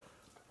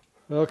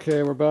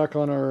Okay, we're back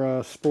on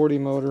our sporty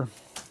motor.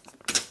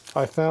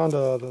 I found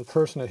the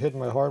person that hid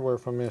my hardware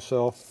from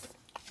myself,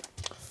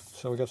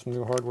 so we got some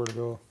new hardware to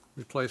go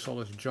replace all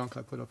this junk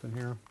I put up in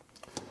here.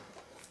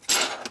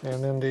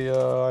 And then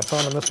I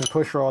found the missing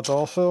push rods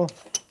also.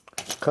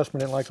 The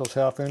customer didn't like those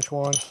 1/2-inch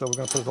ones, so we're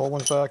going to put those old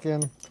ones back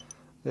in.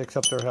 They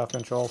accept their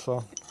 1/2-inch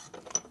also.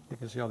 You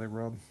can see how they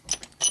rub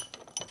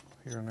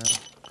here and there.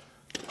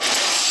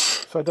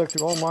 So I dug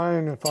through all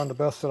mine and found the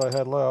best that I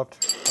had left.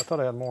 I thought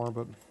I had more,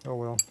 but oh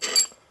well.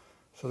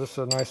 So this is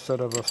a nice set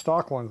of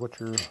stock ones, which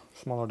are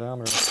smaller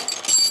diameters.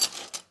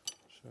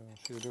 So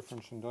see the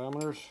difference in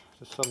diameters?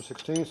 This is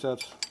 7/16,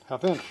 that's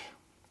 1/2 inch.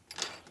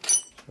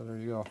 So there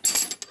you go.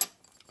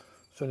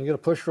 So when you get a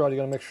push rod, you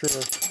got to make sure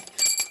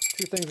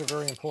two things are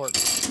very important.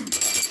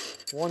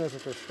 One is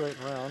that they're straight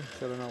and round,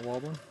 so they're not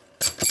wobbling.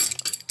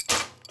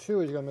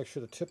 Two is you got to make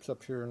sure the tips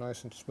up here are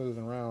nice and smooth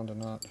and round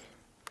and not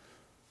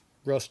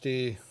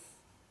rusty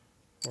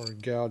or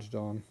gouged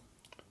on.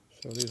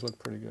 So these look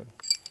pretty good.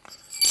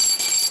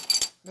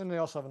 And they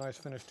also have a nice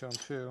finish to them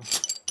too,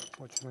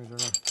 which means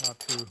they're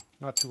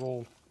not too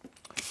old.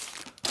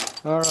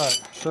 All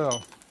right,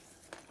 so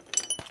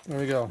there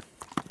we go.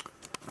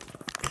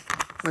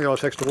 I got all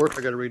this extra work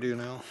I got to redo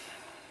now.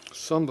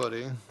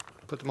 Somebody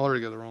put the motor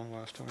together wrong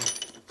last time.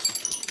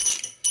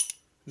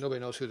 Nobody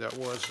knows who that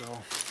was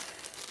though.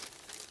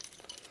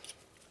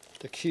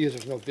 The key is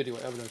there's no video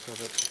evidence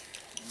of it.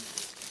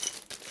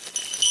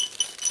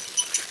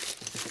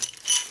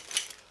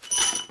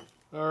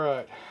 All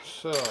right,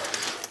 so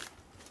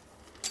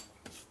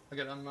I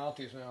got to unmount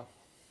these now.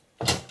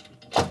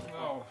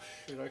 Oh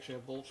shoot, I actually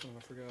have bolts in them,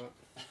 I forgot.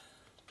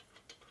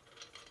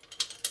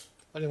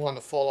 I didn't want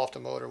them to fall off the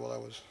motor while I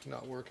was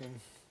not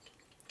working.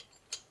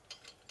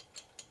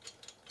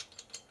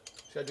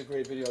 See, I did a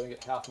great video, I didn't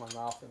get half my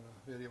mouth in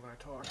the video when I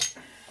talk.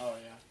 Oh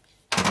yeah.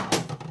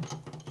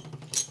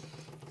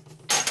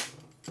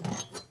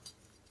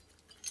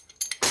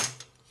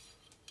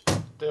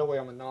 Stay away,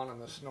 I'm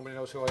anonymous, nobody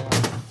knows who I am.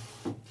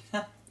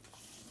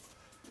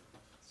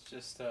 It's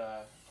just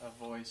a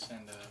voice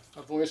and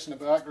a voice in the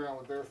background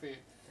with bare feet.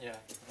 yeah,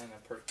 and a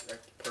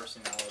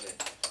personality.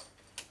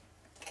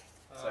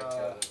 It's like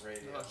the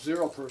radio.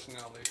 Zero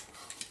personality.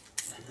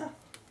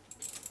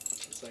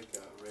 It's like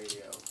a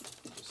radio.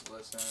 Just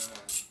listen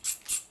and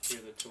hear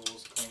the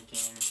tools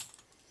clinking.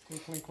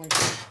 Clink, clink, clink.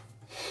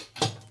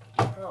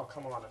 Oh,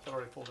 come on, I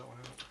already pulled that one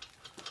out.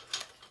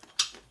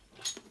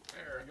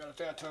 There, I got it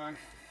that time.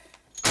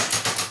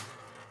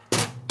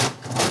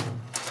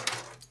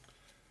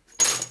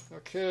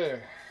 Okay.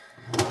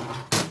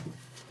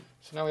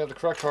 So now we have the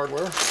correct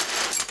hardware.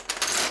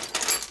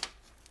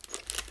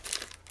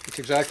 It's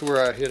exactly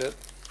where I hit it.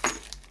 In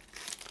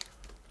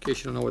case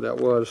you don't know where that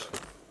was.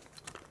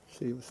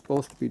 See, it was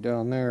supposed to be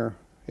down there.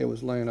 It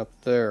was laying up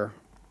there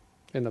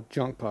in the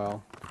junk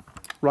pile.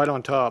 Right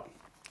on top.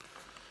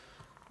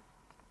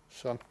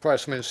 So I'm probably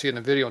somebody to see it in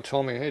the video and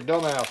told me, hey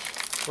dumbass,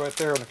 it's right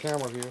there in the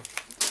camera view.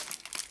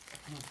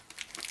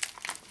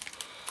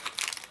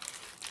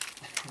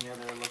 Yeah,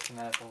 they were looking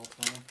at it the whole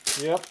time.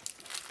 Yep.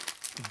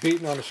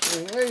 Beating on the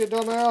screen. Hey, you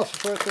dumbass,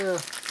 it's right there.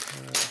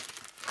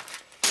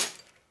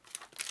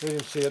 They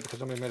didn't see it because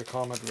somebody made a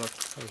comment that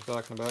I was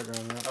back in the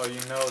background. Yeah. Oh,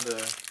 you know the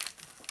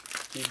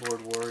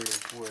keyboard warriors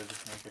would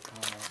make a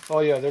comment. Oh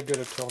yeah, they're good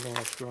at telling me when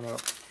I'm screwing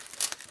up.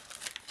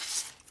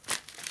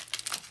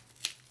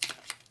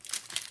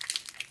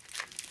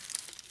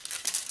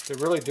 They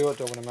really do it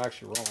though when I'm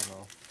actually wrong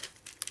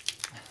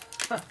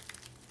though.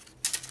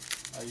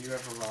 Are you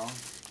ever wrong?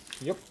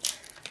 Yep.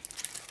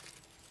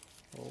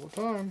 All the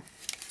time.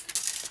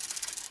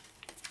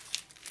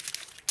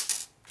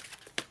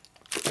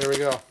 There we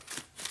go.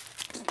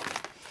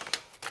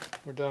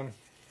 We're done.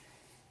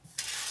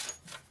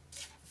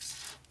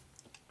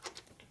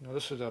 Now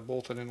this is that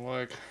bolt I didn't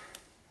like.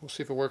 We'll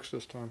see if it works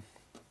this time.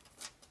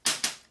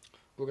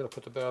 We're going to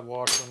put the bad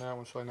washer on that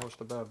one so I know it's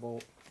the bad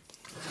bolt.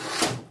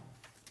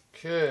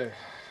 Okay.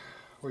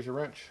 Where's your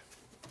wrench?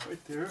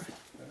 Right there.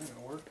 That ain't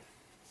going to work.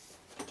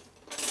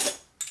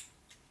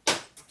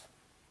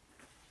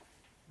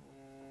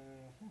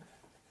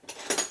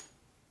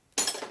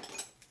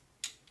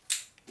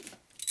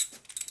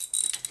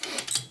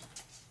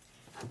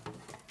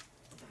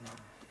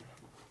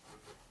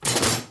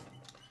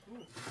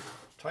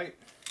 Tight.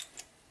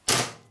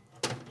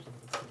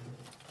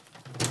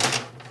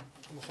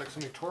 Almost like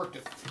somebody torqued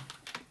it.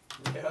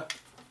 Yeah.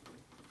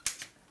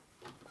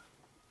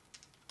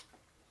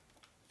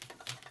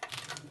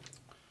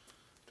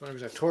 The only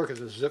reason I torque is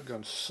this zip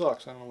gun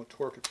sucks. I don't know what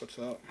torque it puts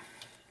out.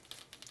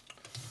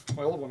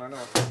 My old one I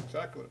know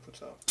exactly what it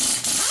puts out.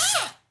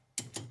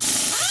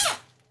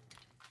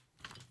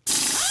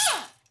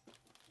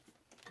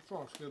 What's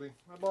wrong, Scooby?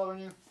 Am I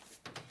bothering you?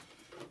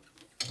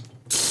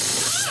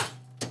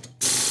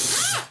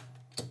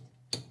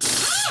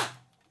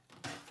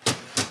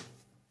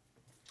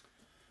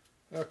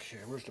 Okay,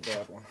 where's the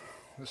bad one?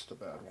 This is the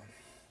bad one.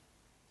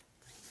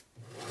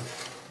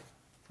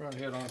 Front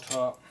head on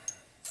top.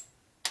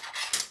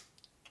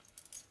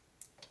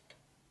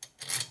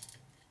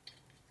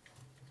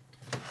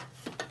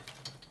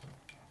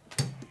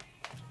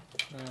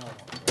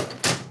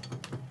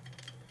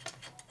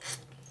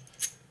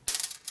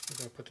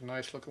 the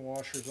nice looking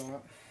washers on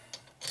it.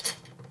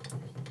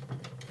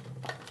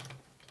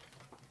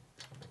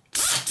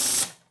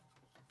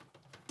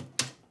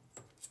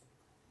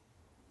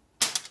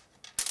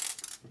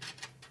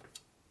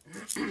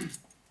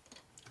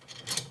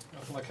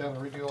 Nothing like having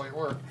to redo all your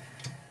work.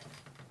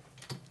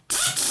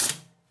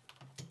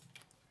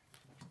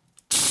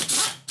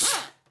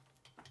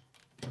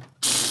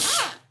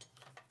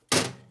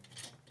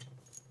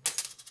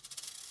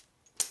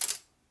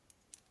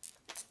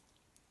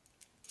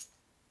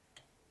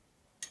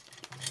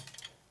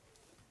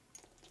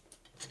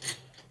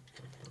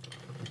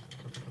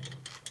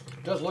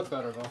 It does look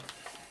better though.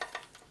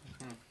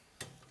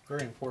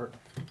 Very important.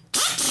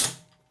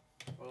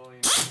 Well,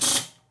 you know,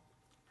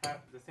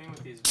 the thing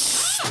with these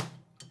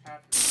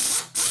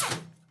patches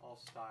all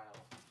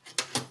style,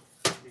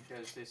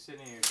 because they sit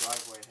in your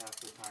driveway half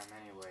the time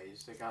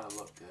anyways. They gotta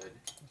look good.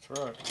 That's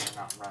right. When they're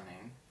not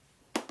running.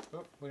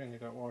 Oh, we didn't need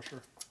that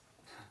washer.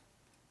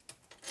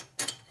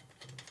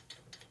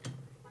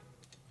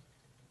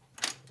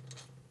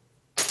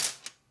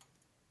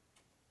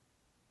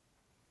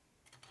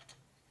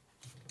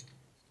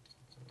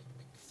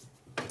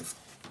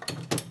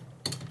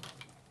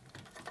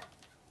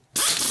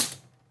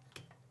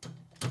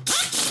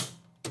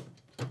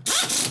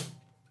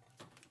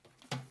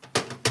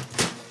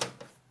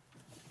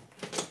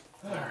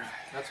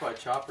 That's why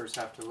choppers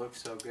have to look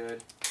so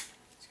good.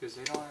 It's because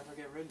they don't ever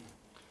get ridden.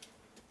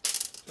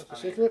 Is that the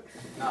secret?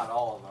 Not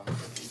all of them.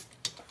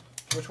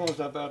 Which one was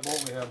that bad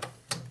bolt we had? Is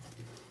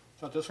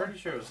that this one?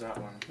 Pretty sure it was that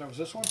one. That was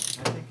this one?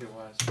 I think it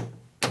was.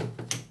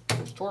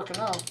 It's torquing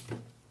now.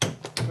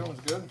 That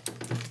one's good.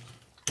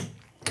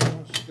 That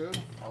one's good.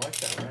 I like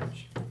that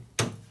wrench.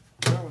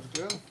 That one's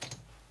good.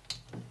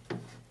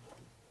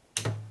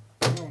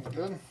 That one's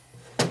good.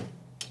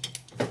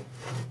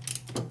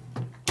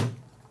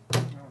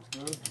 That one's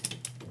good.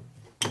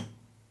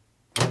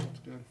 That one's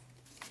good.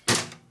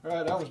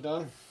 Alright, that was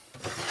done.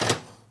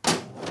 That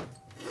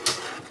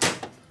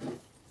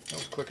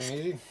was quick and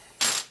easy.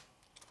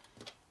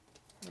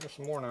 Got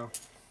some more now.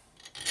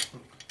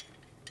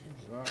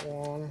 There's that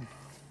one.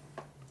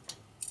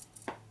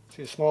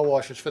 See, the small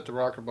washers fit the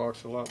rocker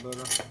box a lot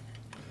better.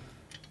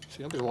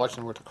 See, I'll be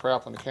watching with the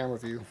crap on the camera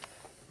view.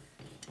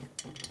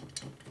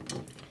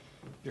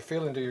 You're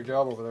feeling to your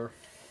job over there.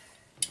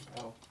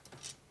 Oh.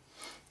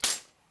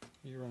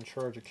 You're in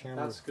charge of I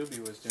camera. thought Scooby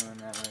was doing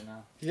that right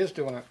now. He is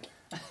doing it.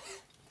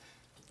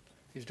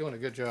 He's doing a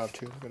good job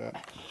too. Look at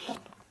that.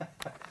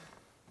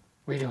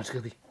 What are you doing,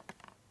 Scooby?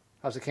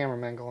 How's the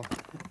cameraman going?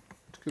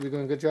 Scooby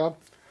doing a good job?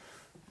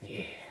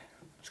 Yeah.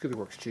 Scooby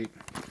works cheap.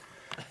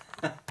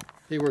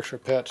 He works for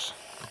pets.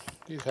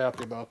 He's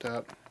happy about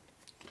that.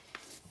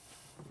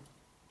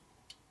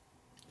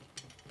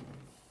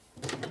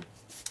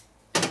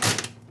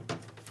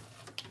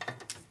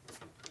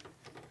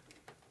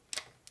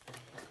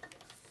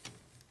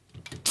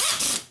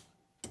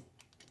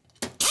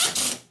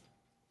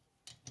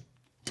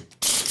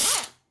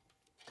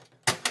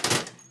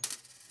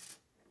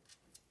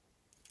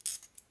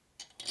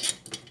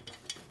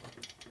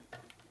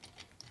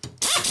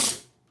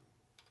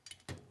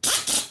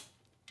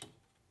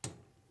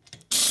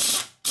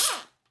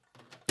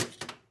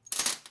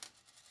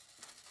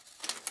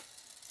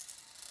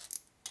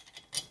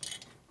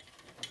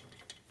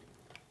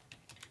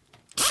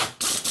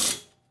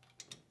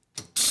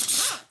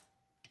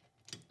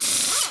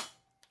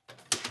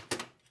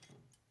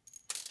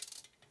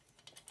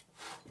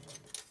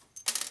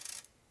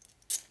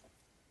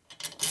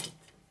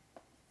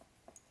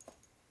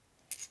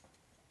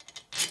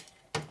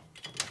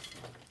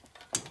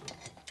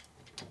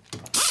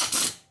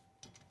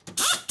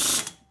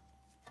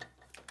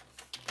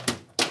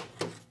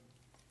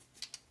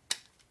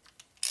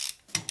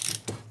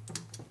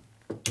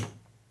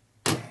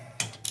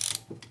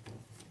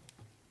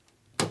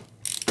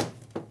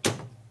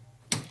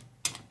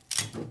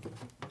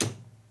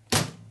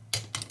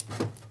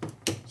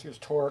 See, it's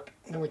torque.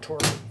 Then we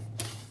torque it.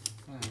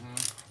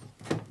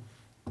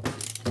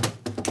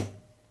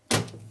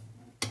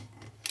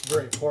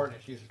 Very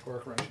important to use a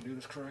torque wrench to do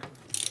this correctly.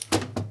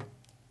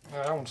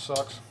 Yeah, that one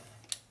sucks.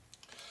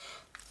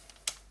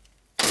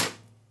 I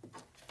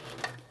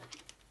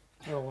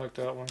don't like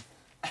that one.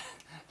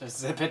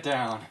 Just zip it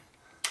down.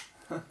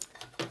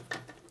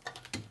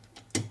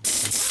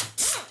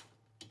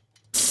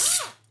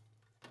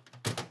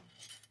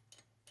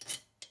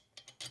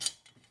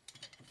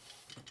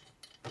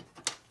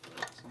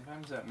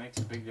 Sometimes that makes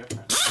a big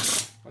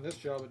difference. On this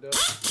job it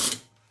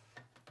does.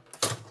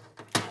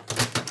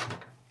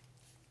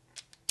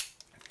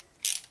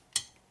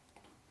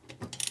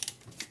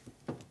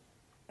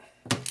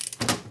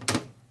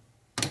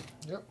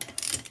 Yep.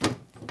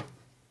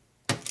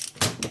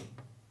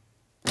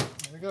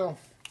 There we go.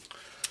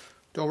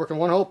 Don't work in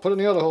one hole, put it in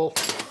the other hole.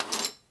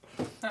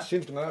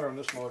 Seems to matter on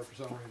this motor for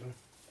some reason.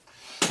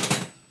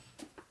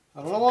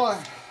 I don't know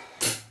why.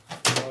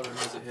 Motor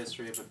has a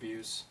history of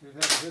abuse. It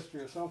has a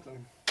history of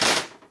something.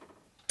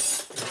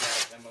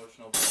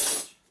 Emotional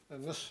baggage.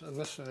 And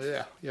this,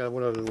 yeah,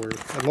 whatever the word.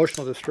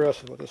 Emotional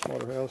distress is what this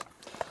motor has.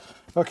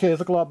 Okay, they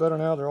look a lot better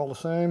now. They're all the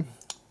same.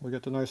 We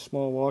got the nice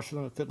small washers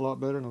that fit a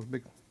lot better than those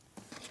big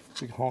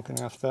honking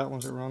ass fat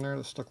ones that were on there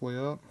that stuck way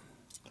up.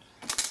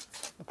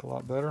 Look a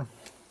lot better.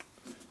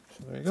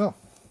 So there you go.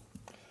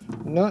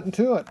 Nothing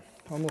to it.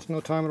 Almost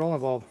no time at all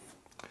involved.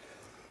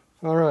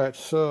 All right,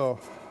 so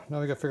now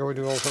we got to figure out how we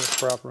do all this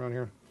other crap around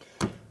here.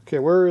 Okay,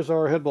 where is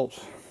our head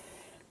bolts?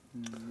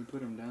 You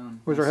put them down.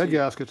 Where's our head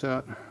gaskets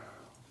at?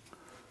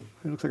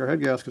 It looks like our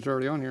head gaskets are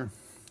already on here.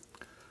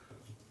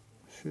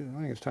 Shoot,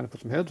 I think it's time to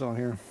put some heads on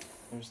here.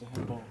 There's the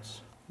head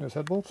bolts. There's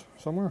head bolts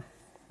somewhere?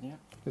 Yeah.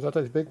 Is that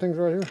these big things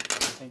right here? I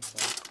think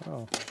so.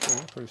 Oh, so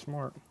that's pretty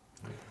smart.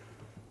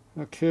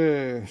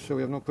 Okay, so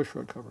we have no push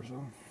rod covers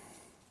though.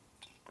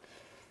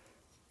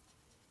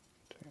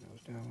 Take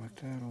those down like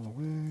that all the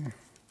way.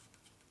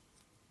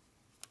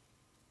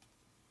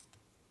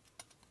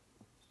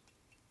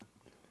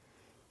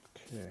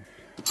 Okay,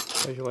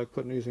 as you like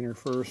putting these in here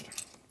first.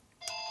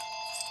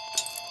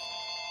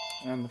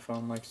 And the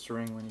phone likes to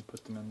ring when you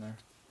put them in there.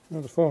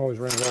 Well, the phone always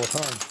rings all the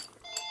time.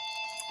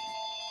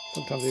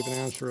 Sometimes I even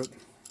answer it.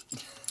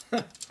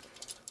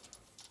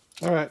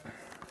 All right.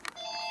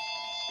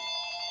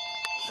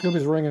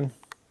 Scooby's ringing.